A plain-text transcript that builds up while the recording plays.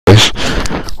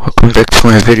Welcome back to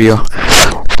my video.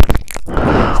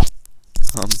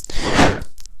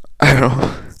 I don't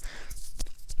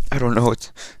I don't know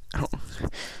what I don't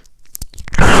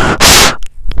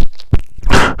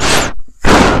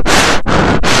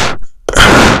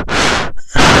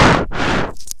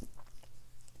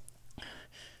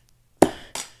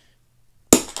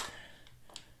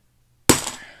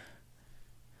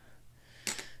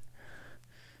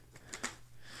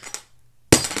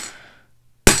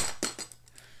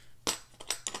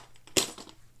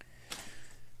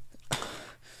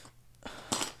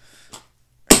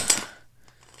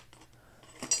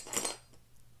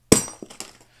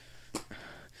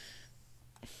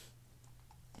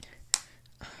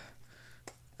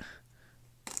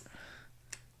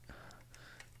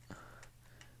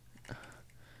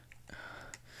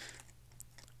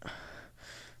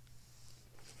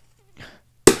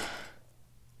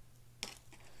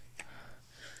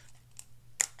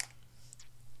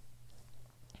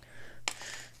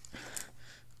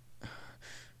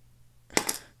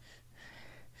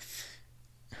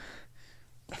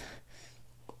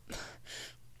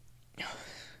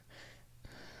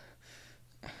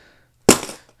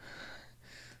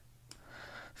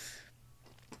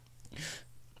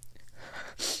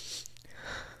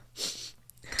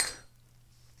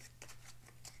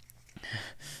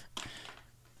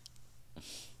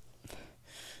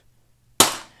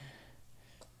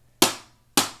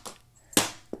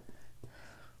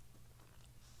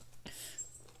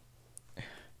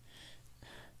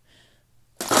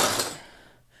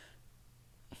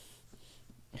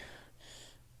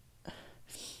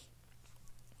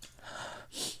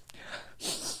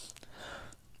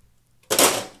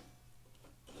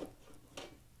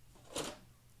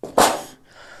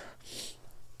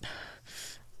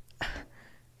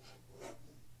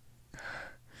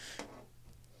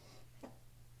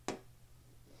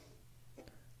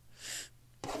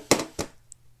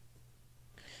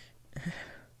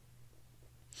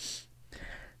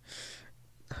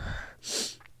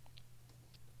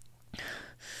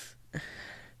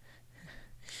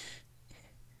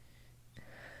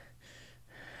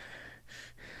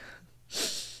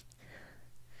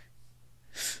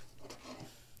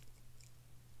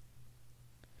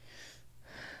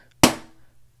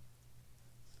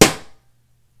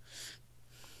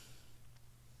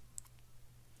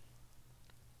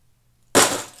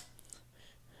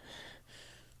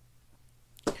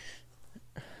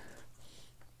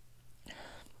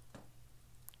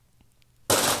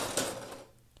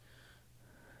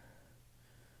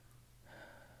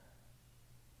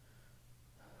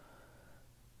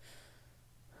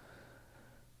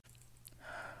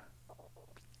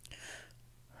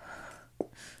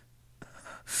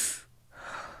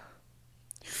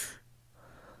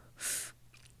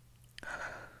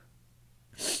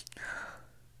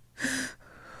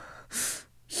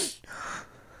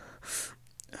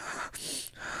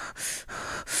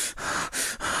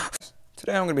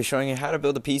Today I'm going to be showing you how to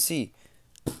build a PC.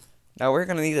 Now we're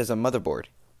going to need is a motherboard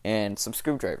and some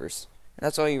screwdrivers. And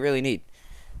that's all you really need.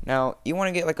 Now you want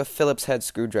to get like a Phillips head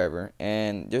screwdriver,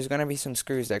 and there's going to be some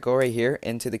screws that go right here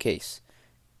into the case.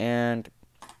 And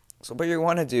so what you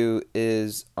want to do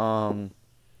is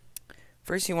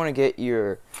first you want to get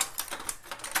your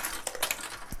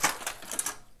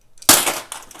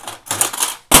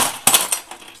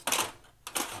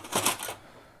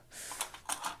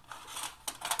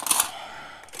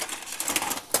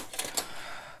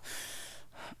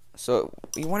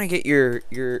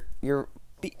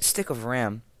stick of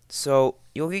RAM. So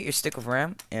you'll get your stick of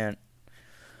RAM, and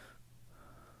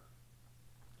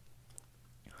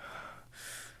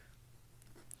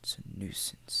it's a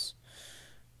nuisance.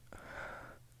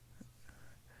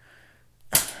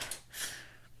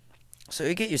 So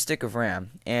you get your stick of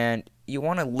RAM, and you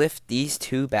want to lift these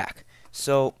two back.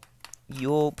 So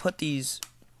you'll put these.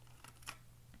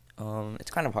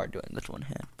 It's kind of hard doing with one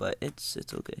hand, but it's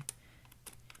okay.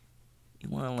 You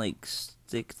want to like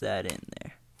stick that in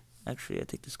there. Actually, I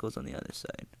think this goes on the other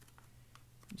side.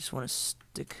 You just want to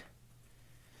stick.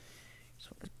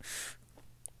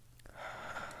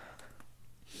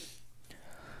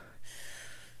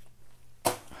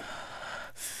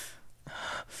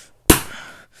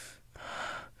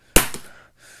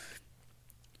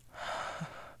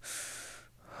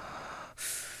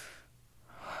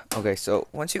 Okay, so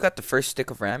once you got the first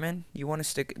stick of RAM in, you want to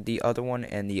stick the other one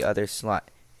in the other slot,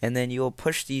 and then you'll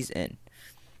push these in.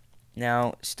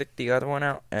 Now stick the other one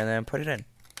out and then put it in.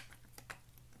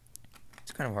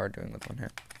 It's kind of hard doing with one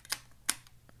hand.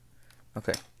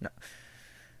 Okay, no.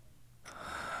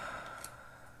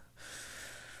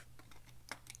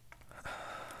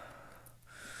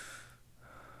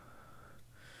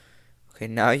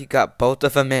 Okay, now you got both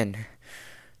of them in.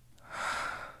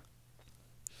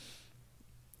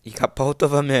 You got both of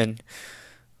them in.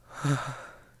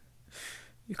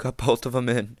 You got both of them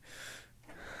in.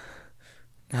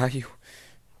 Now you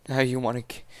want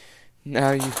to.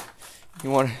 Now you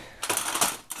want to.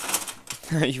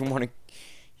 Now you want to.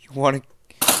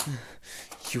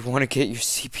 You want to get your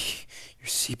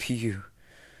CPU.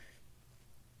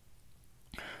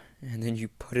 And then you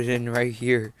put it in right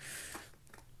here.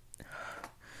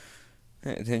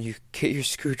 And then you get your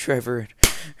screwdriver and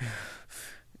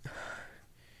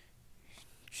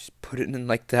just put it in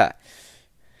like that.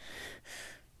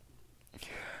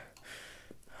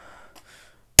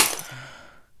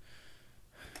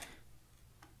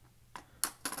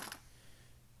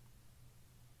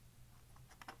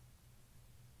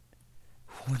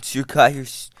 Once you got your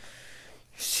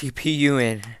CPU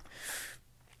in,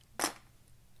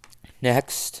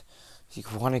 next you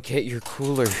want to get your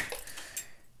cooler,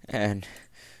 and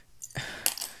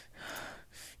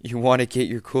you want to get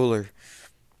your cooler.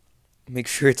 Make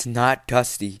sure it's not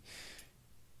dusty,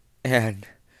 and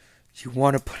you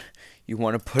want to put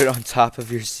it on top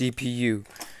of your CPU.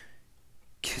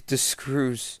 Get the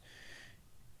screws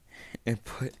and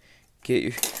get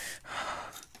your.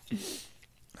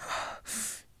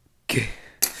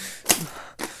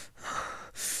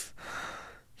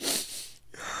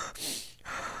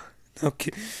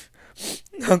 Okay.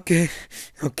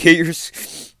 What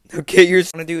you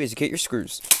want to do is get your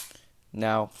screws.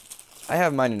 Now, I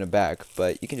have mine in a bag,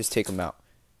 but you can just take them out.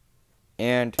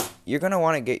 And you're going to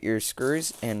want to get your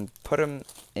screws and put them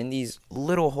in these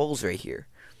little holes right here.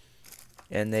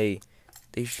 And they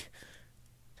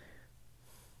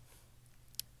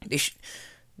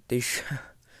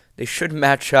should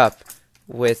match up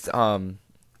with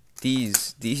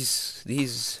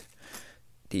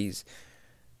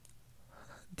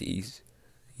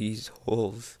these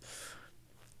holes.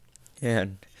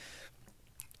 And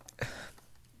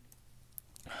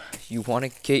you want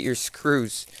to get your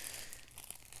screws,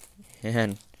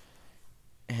 and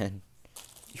you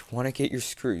want to get your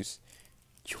screws.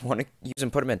 You want to use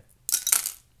and put them in,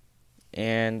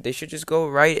 and they should just go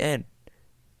right in.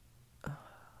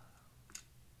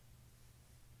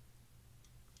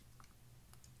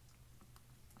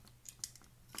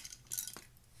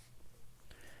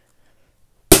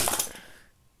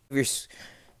 Do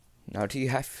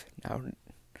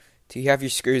you have your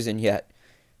screws in yet?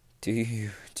 Do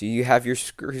you have your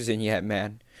screws in yet,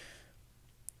 man?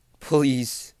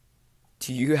 Please,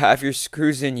 do you have your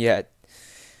screws in yet?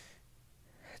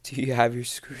 Do you have your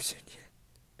screws in yet?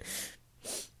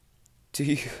 Do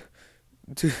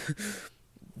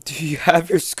you have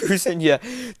your screws in yet?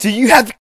 Do you have